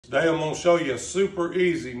Today I'm going to show you a super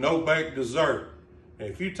easy no-bake dessert. And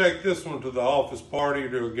if you take this one to the office party or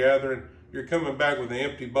to a gathering, you're coming back with an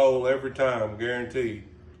empty bowl every time, guaranteed.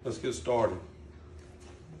 Let's get started.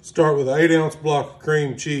 Start with an 8-ounce block of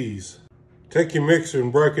cream cheese. Take your mixer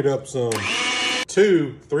and break it up some.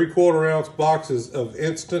 2 3/4-ounce boxes of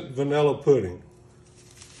instant vanilla pudding.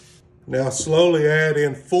 Now slowly add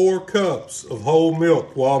in 4 cups of whole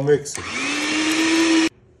milk while mixing.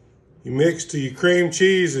 You mix till your cream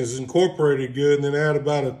cheese is incorporated good, and then add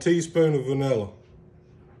about a teaspoon of vanilla.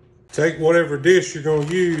 Take whatever dish you're going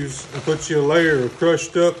to use and put you a layer of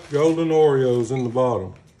crushed up golden Oreos in the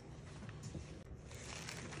bottom.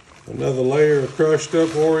 Another layer of crushed up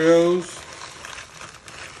Oreos.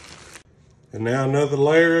 And now another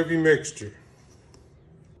layer of your mixture.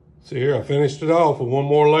 See here, I finished it off with one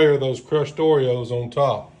more layer of those crushed Oreos on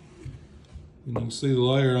top. You can see the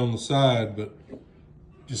layer on the side, but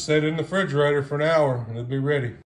just set it in the refrigerator for an hour and it'll be ready.